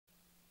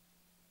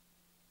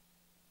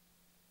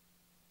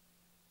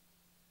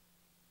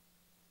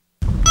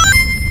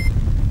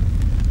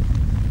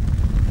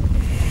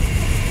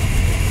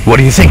What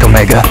do you think,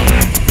 Omega?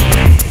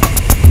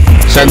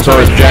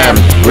 Sensors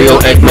jammed. Real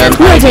Eggman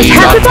We'll ID just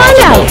have not to find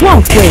possible. out,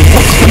 won't we?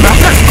 What's the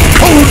matter?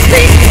 Cold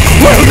feet?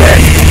 Well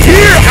then,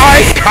 here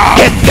I come!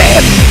 Get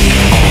them!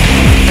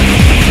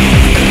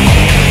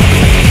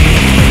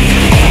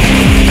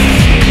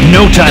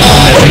 No time for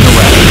messing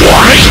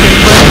around.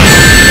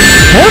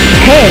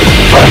 Okay.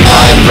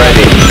 I am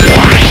ready.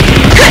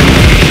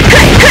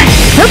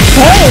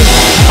 Okay.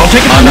 I'll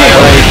take it from here.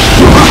 Annihilate.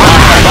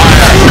 Fire,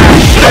 fire.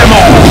 Them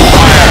all!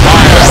 Fire,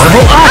 fire.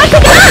 Level up!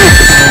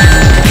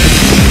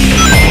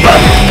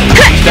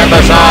 Step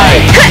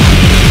aside.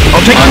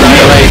 I'll take it from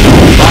here. Annihilate.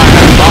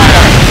 Fire,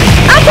 fire.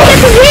 I'll take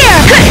it from here.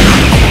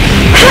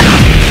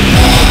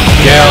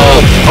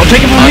 Kill. I'll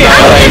take it from here.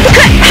 Annihilate.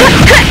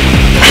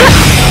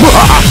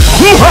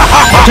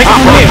 I'll take it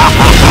from here.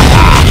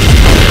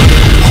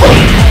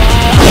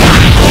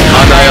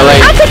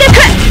 Annihilate. I'll take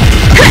it.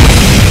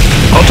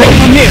 I'll take it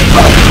from here.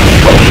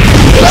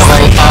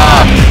 Level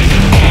up.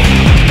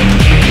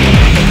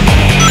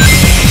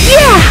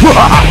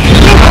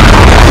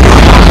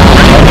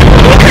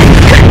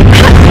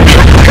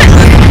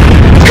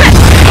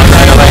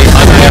 Annihilate.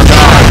 Annihilate.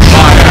 Charge.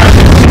 Fire.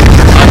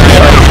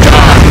 Annihilate.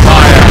 Charge.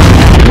 Fire.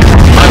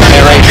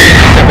 Annihilate.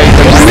 Activate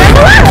the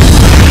Level up.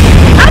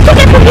 I'll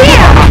take it from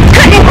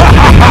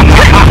here.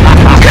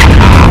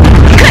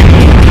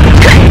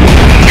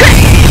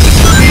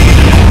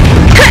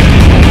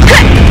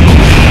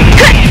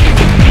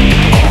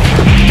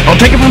 I'll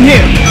take it from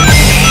here.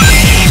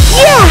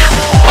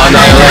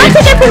 Annihilate. I'll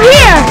take it from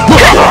here.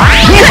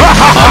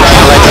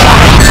 Annihilate.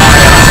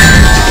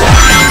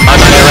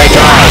 Annihilate.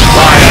 Charge.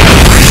 Fire.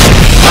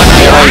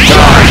 Annihilate.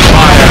 Charge.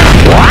 Fire.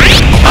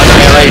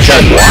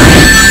 Annihilation.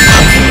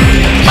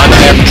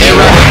 Annihilate.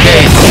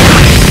 Eradicate.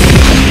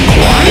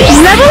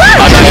 Level up.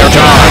 Annihilate.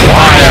 Charge.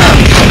 Fire.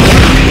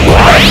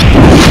 Fire.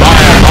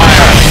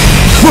 Fire.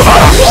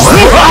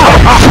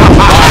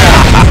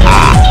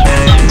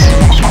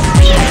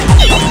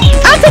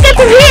 I'll take it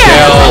from here.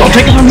 Kill. I'll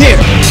take it from here.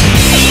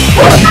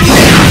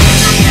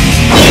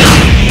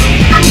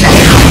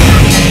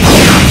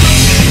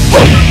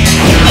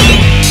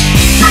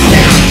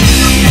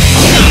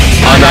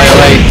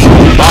 Annihilate.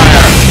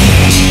 Fire.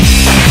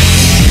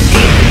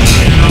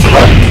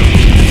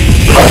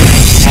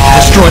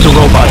 Destroy the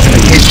robots and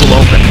the case will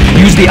open.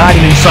 Use the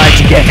item inside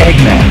to get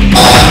Eggman.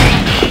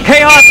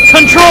 Chaos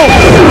control!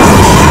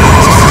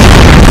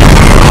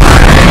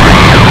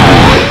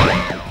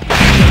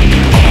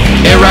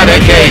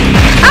 Eradicate.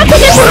 I'll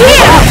take it from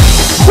here.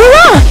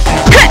 Hurrah!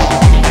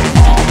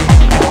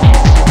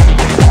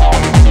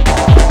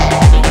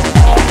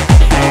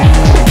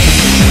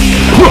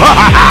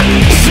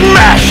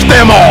 Smash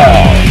them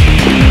all!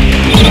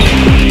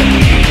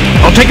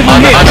 I'll take it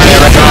from here.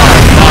 Annihilate.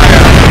 Charge.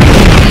 Fire.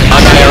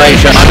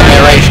 Annihilation.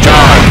 Annihilate.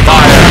 Charge.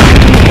 Fire.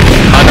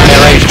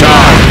 Annihilate.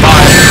 Charge.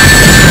 Fire.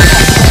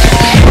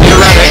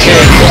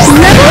 Eradicate.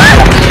 Level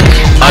up.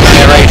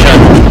 Annihilation.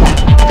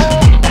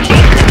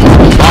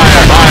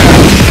 Fire. Fire.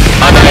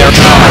 Annihilate.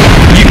 Charge.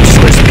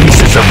 Useless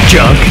pieces of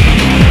junk.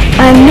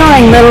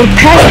 Annoying little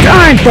pests,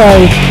 aren't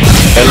they?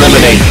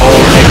 Eliminate all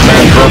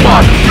Eggman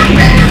robots.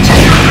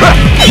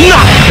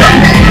 Not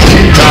bad!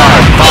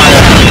 Charge.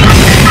 Fire.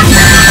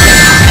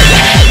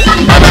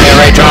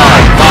 Annihilate.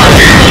 Charge. Fire.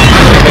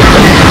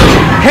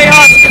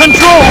 Chaos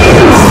control!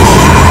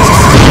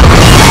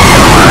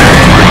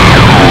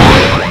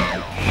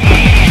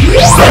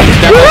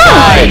 Step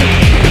aside.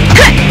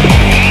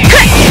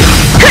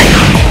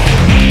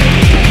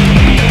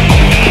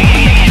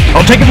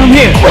 I'll take it from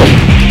here.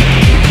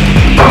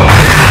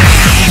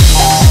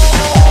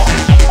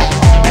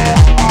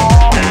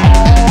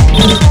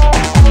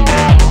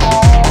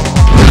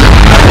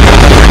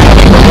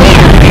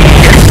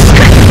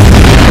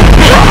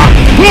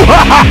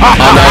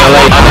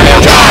 Annihilate.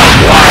 Annihilate. Charge.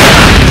 Fire.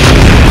 Annihilate.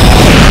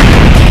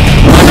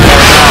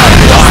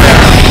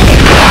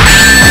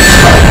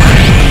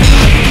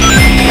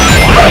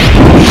 Charge.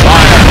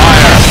 Fire. Fire.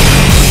 Fire.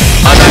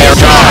 Annihilate.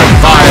 Charge.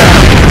 Fire.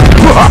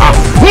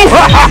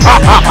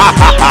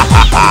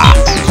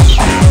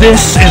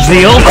 This is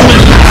the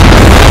ultimate...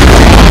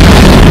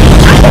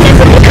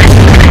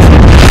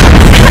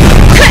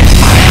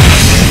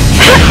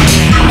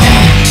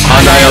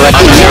 Annihilate.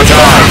 Annihilate.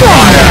 Charge.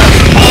 Fire.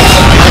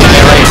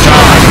 Annihilate.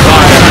 Charge.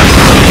 Fire.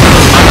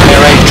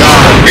 Annihilate.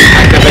 Charge.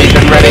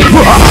 Activation ready.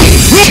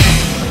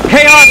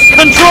 Chaos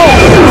control!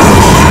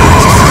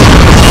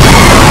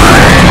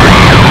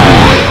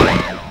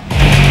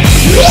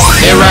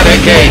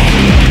 Eradicate.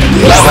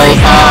 Level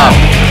up.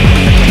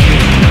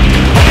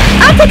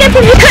 I'll take it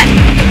from here.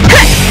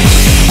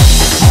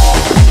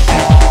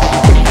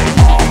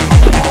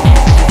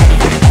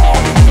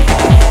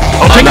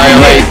 I'll take it from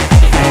Annihilate. here.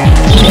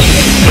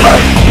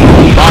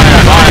 Fire.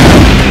 Fire.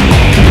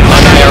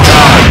 Annihilate.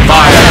 Charge.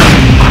 Fire.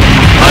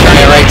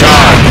 Annihilate.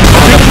 Charge.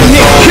 I'll take it from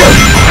here.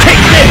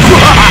 Take this!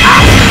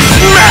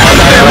 Smash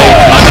them Annihilate.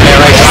 all!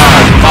 Annihilate.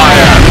 Charge.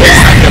 Fire.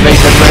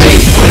 Activation ready.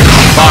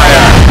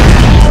 Fire.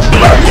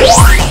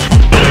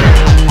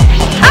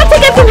 I'll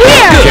take it from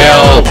here.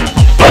 Kill.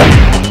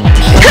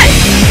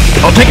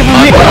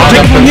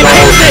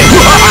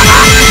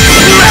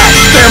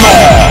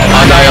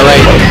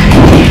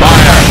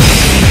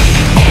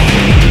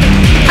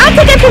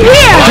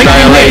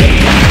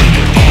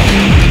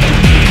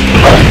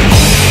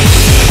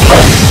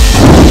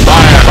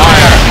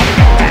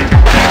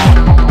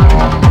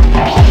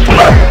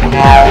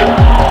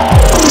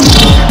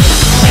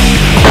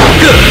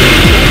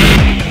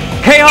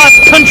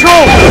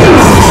 control!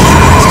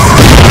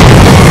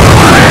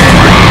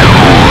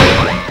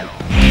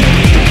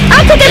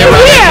 I'll take it from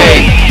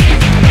here!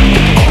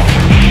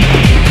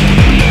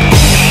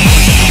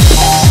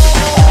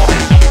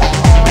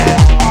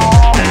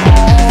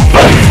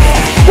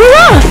 We're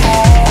off!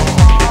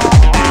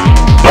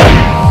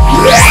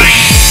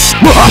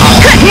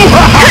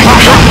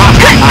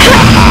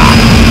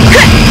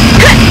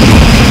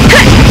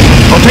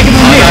 I'll take it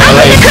from here!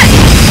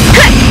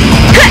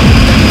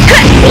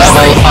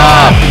 Level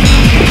up!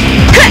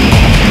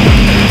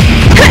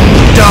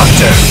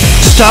 Doctor,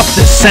 stop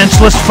this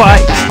senseless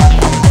fight!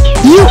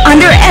 You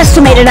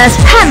underestimated us,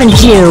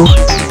 haven't you?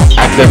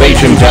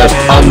 Activation test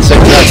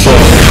unsuccessful.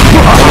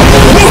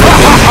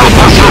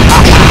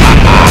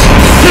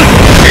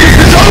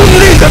 It's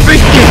only the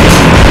beginning!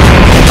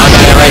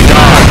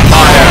 Annihilator,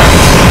 fire!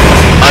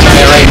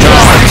 Annihilator,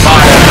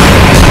 fire!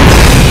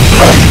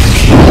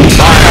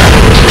 Fire!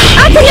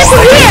 I'll take it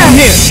from here!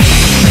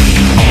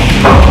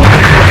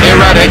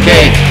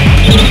 Eradicate!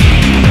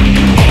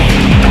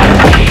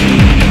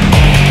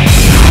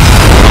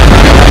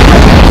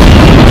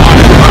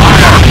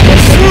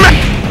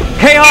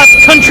 Chaos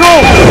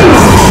control!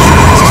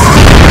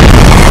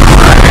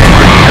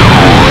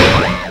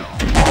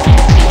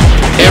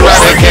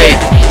 Eradicate!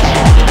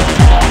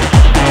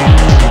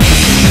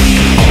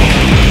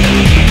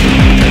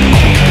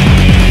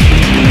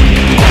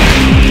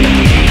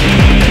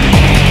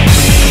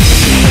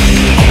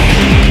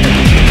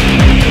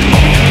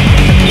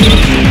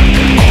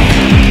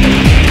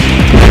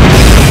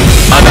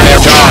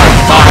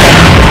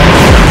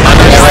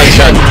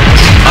 Annihilation!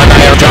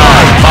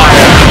 Annihilation!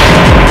 Fire!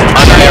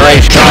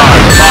 Annihilation!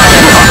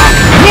 Fire!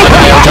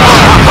 Annihilation!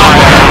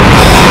 Fire!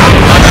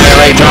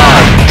 Annihilation!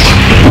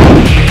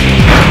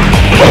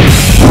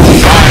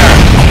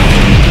 Fire!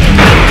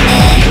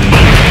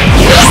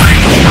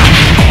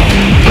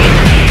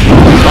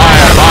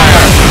 Fire!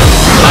 Fire!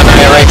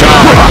 Annihilation!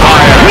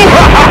 Fire!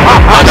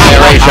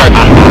 Annihilation!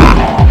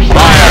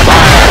 Fire!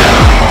 Fire!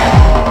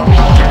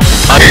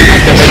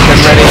 Activation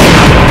ready!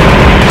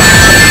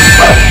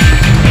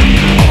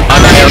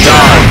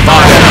 Annihilation!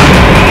 Fire!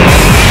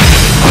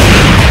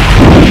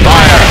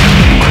 Fire!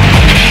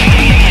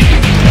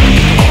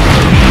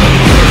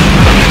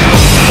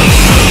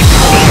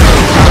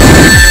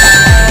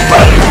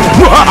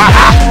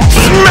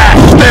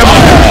 Smash them!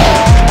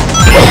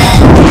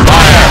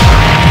 Fire!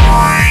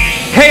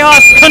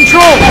 Chaos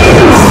control!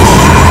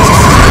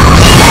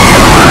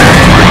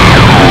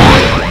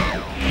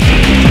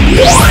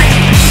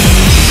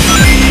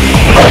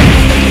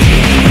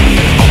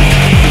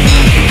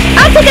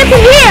 I'll take it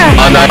from here!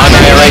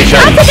 Annihilation!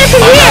 I'll take it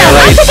from here!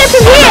 I'll take it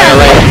from here!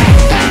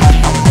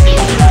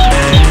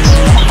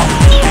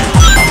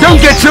 Don't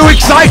get too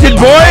excited,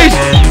 boys!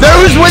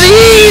 Those were the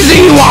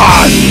easy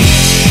ones!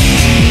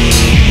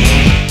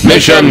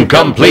 Mission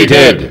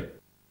completed!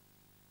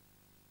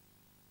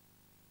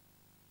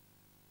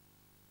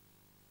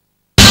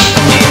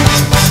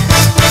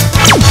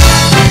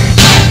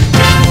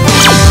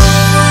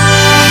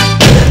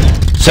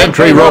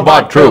 Sentry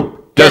robot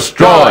troop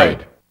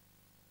destroyed!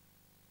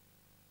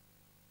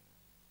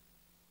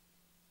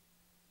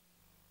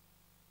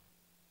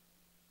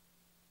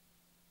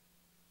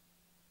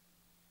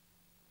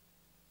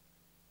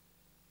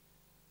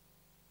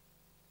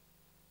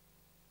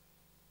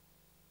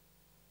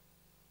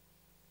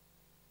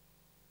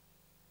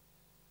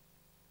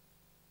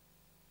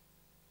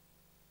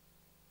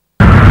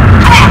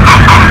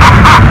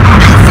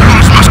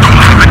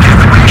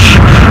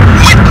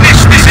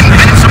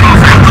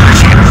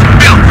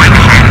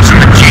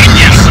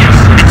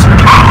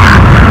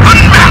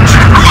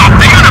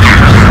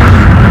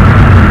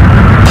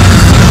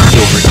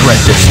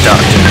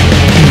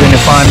 Even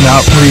if I'm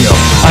not real,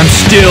 I'm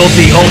still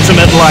the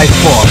ultimate life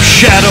form.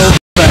 Shadow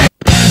the...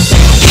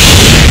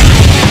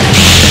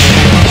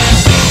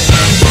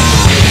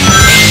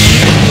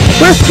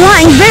 We're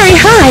flying very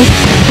high.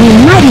 We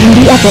might even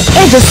be at the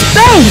edge of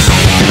space.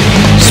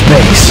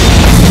 Space.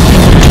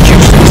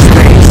 Juicy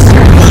space.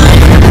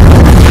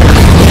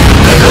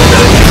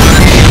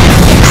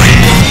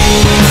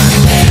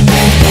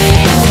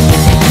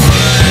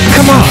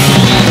 Come on.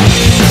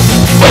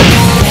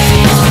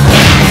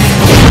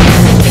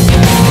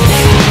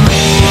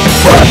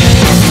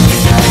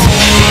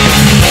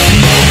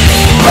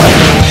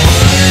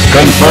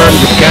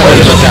 Confirmed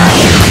cannon attack.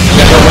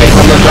 Get away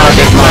from the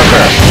target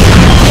marker.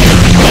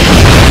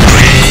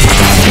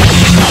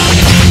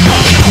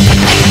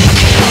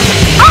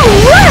 Oh,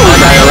 wow!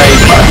 Annihilate.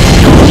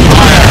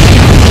 Fire.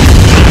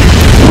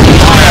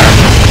 Fire.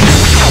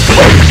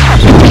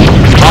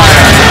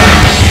 Fire.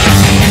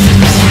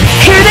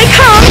 Here they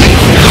come!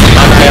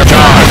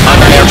 Annihilation.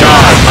 Annihilation.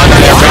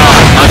 Annihilation.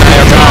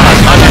 Annihilation.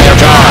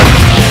 Annihilation.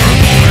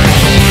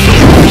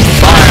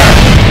 Fire.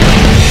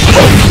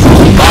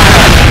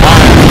 Fire.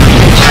 Fire.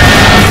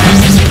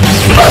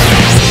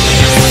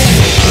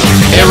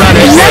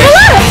 Eradicate. Level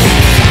up!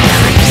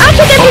 I'll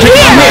take it from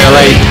here!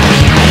 Annihilate.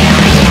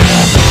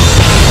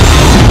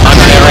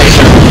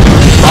 Annihilation.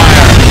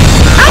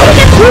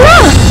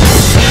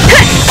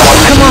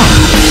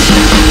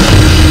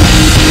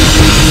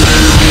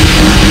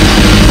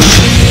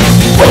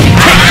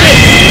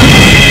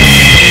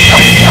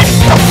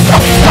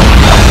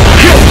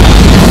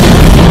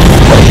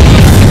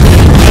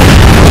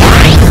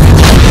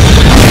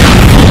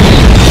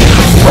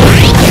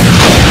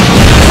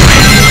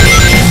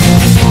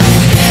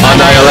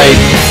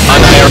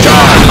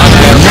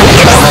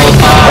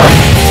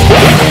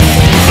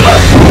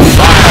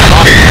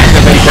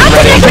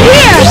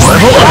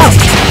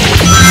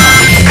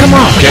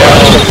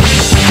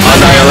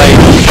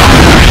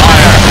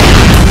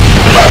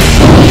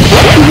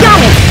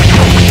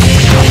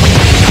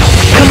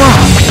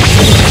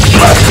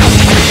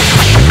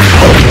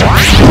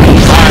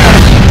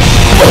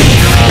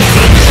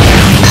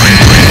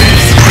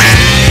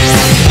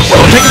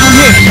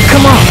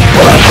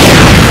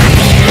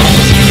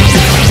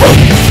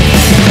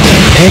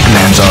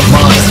 Eggman's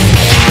armada.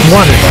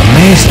 What an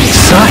amazing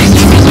sight.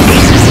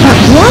 But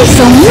why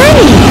so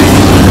many?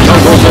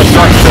 Total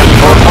destruction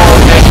for all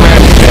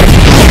Eggman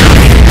ships.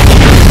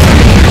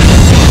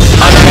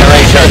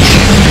 Annihilation.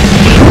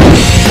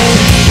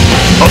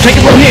 I'll take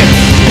it from here.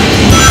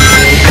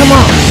 Come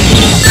on.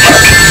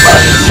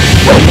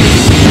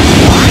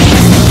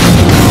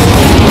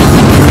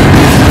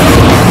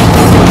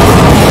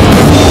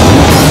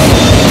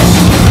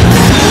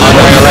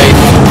 Annihilate.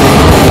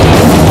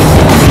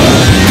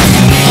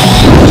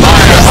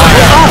 Fire,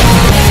 fire.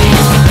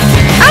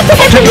 I'll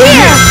take it from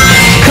here!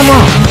 Come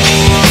on.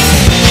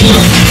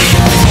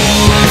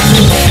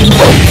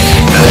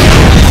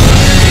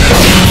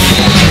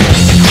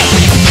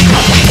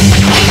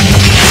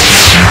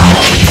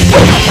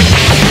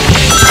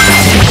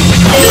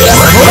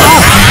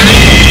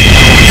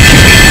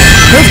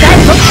 Those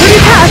guys look pretty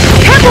tough.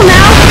 Careful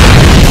now!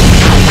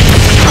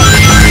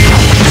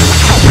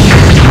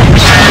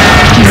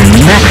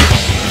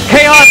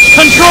 Chaos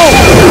control!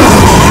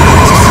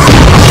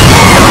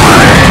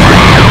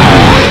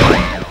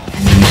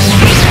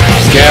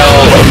 Kill.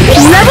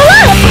 Level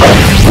up!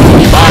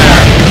 Fire.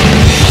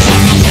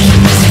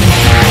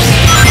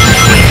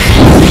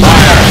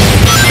 Fire.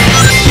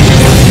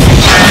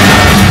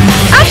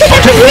 I'll take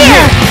it from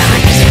here!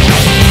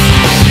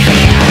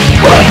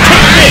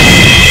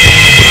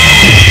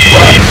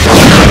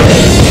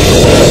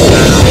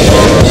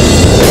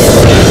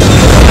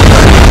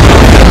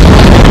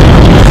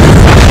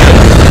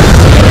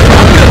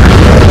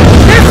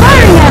 They're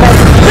firing at us!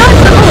 Dodge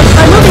the bullets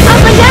by moving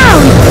up and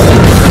down!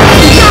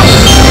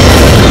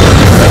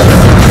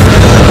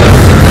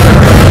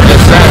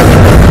 Descend.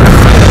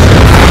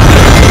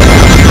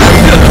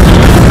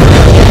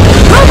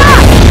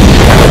 Robot!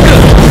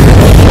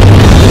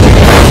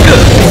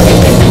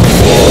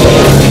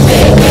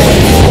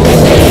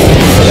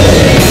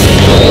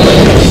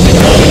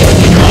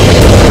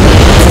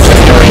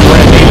 Securing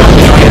landing on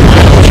giant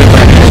battleship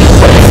engine.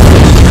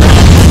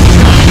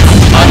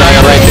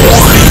 Annihilation.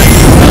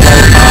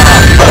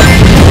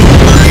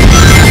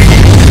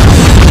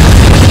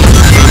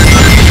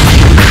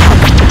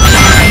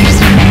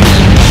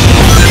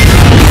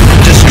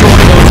 Destroy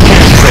those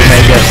cannons,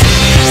 Omega.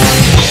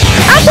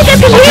 I'll take it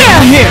from here!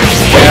 Here.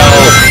 Kill.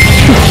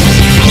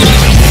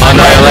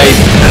 Annihilate.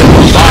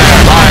 Fire,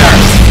 fire.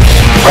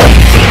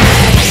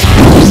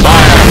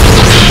 Fire.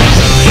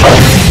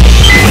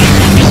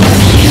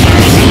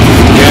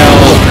 Kill.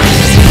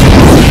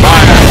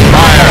 Fire,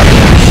 fire.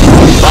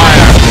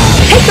 Fire.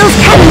 Take those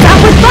cannons out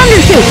with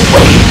thunder suit!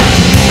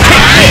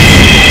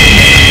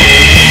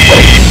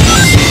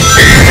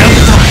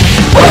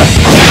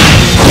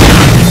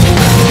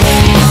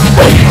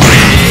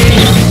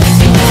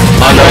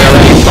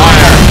 Annihilate.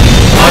 Fire.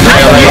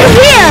 Annihilate. From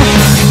here!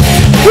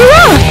 You're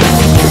on!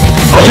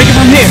 I'll take it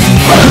from here.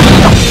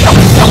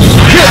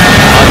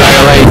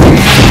 Annihilate.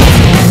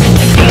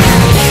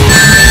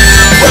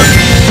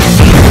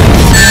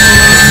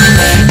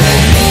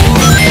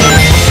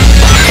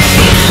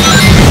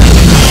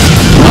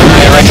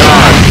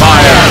 Annihilation.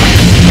 Fire.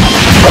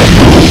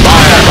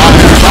 Fire,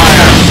 fire,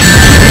 fire.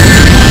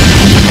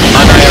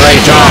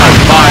 Annihilation.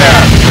 Fire.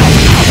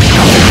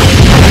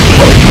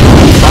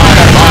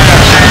 Fire, fire.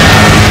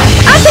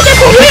 I'll take it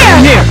from here!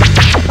 Here.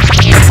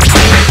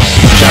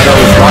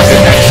 Shadows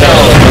rocket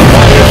excel.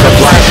 Fires the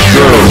blast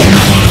through.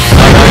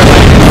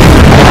 Annihilate.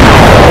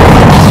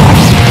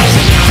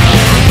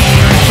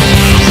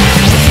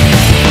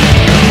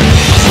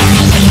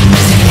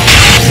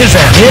 Is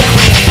that it?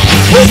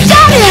 We've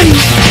got him!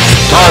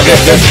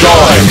 Target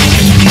destroyed.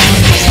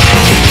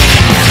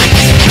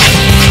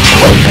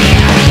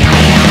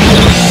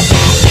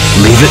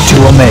 Leave it to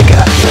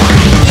Omega.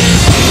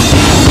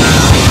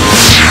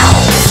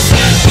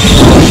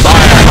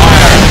 Fire,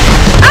 fire.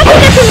 I'll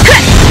take it from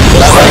here!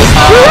 Level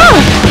You're up.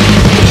 on!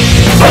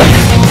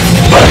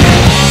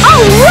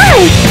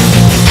 Alright!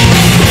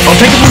 I'll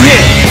take it from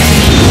here.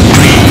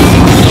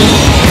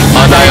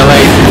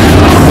 Annihilate.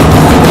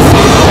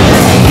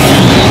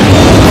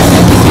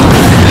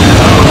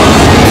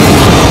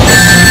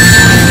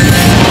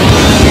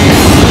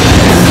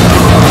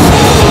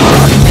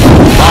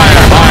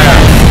 Fire, fire.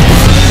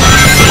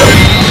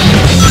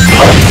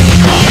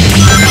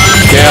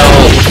 Kill.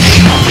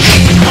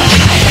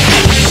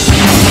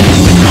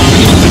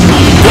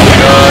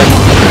 Good.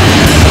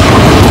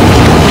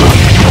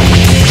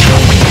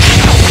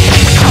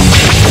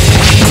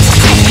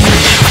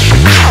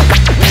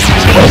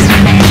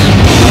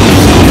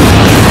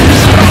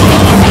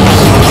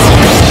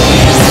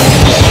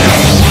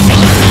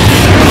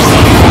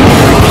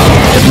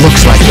 It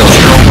looks like those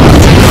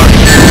robots are done.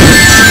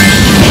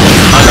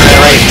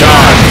 Annihilate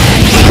John.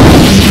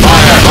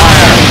 Fire,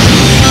 fire.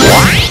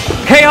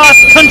 Chaos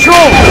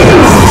control!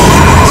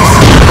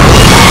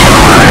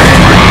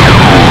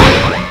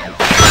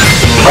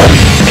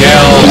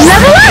 Kill.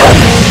 Level up!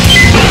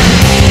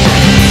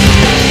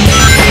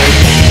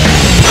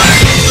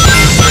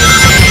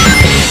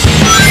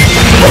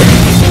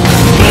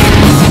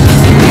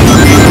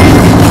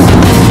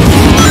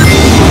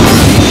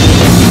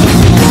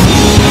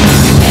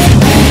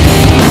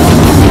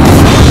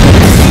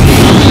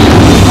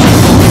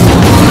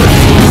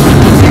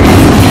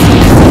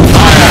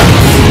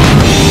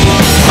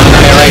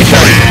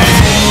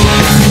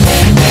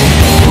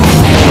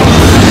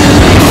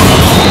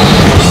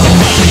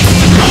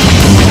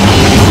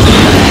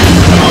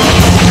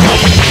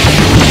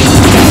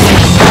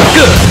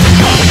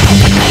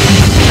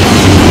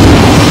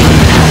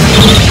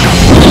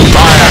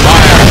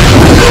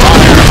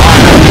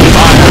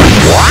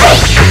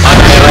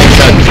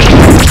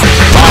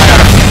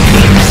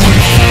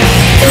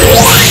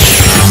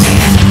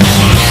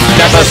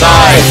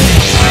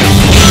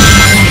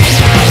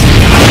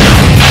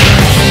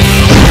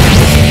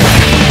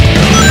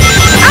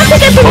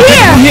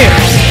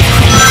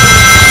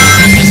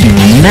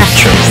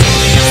 naturally.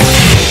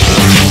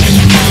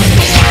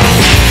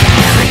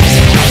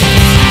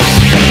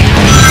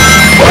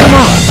 Come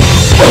on.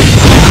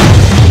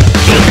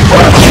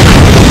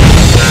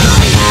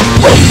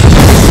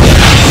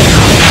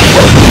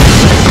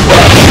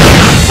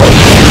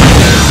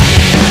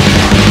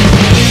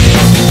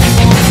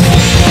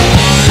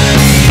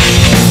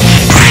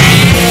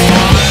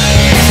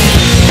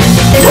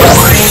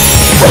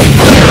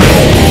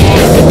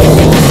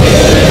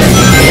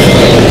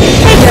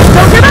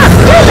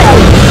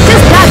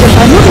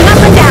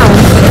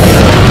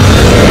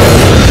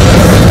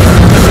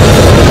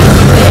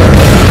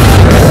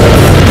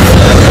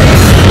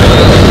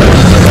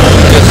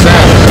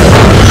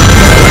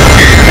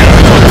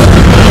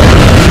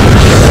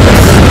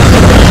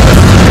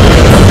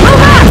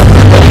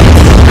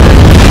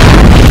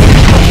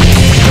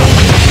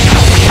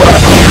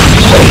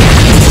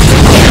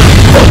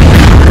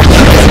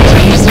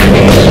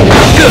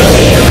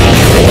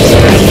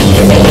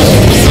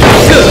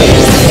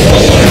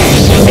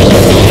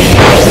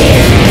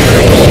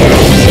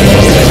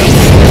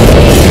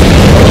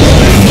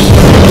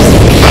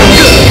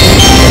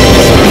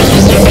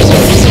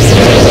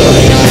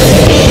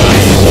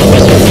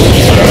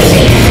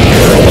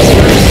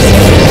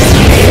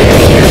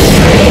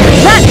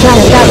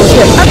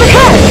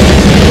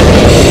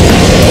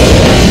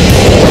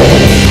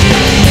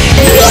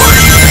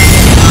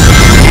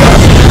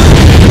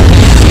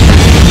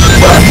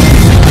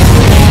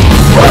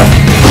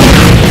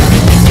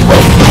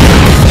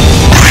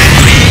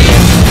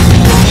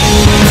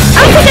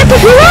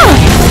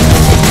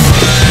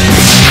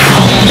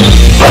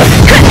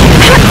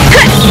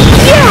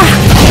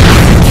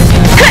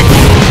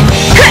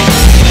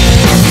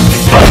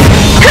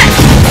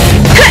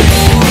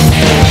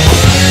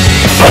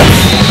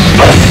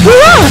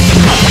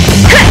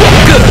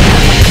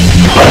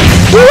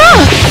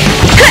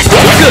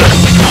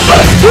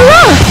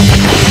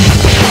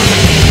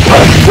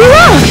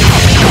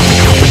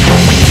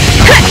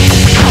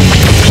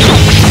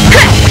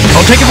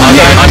 I'll take it from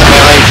here.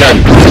 Annihilation.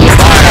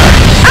 Fire.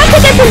 I'll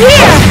take it from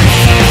here.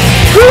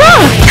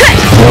 Good.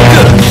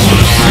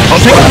 I'll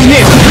take it from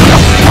here.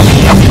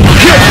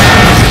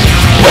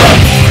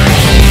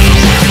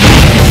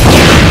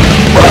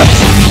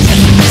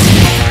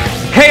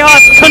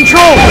 Chaos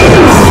control.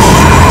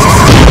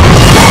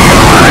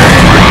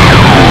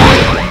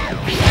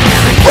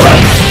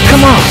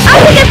 Come on.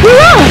 I'll take it from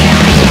here.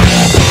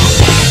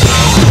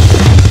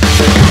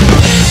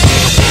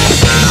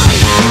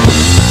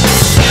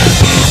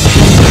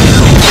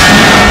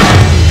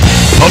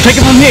 I'll take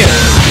it from here.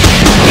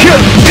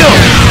 Go!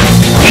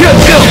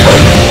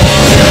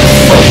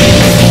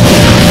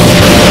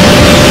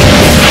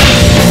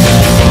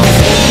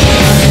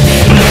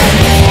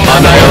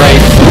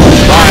 Annihilate.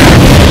 Fire.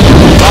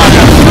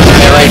 Fire.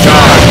 Annihilation.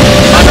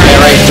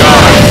 Annihilation.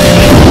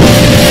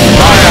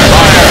 Fire.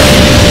 Fire.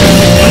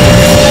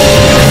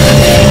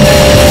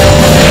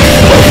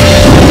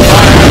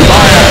 Fire.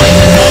 Fire.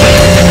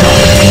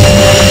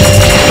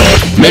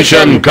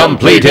 Mission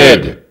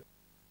completed.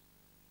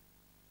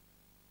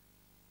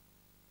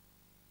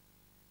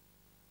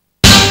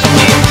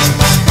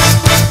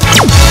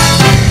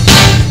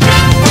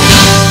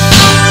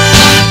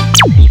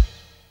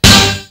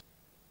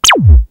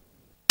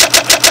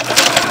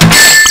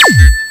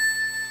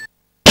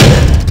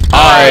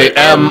 I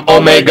am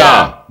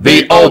Omega,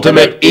 the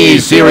ultimate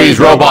E-Series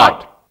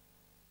robot.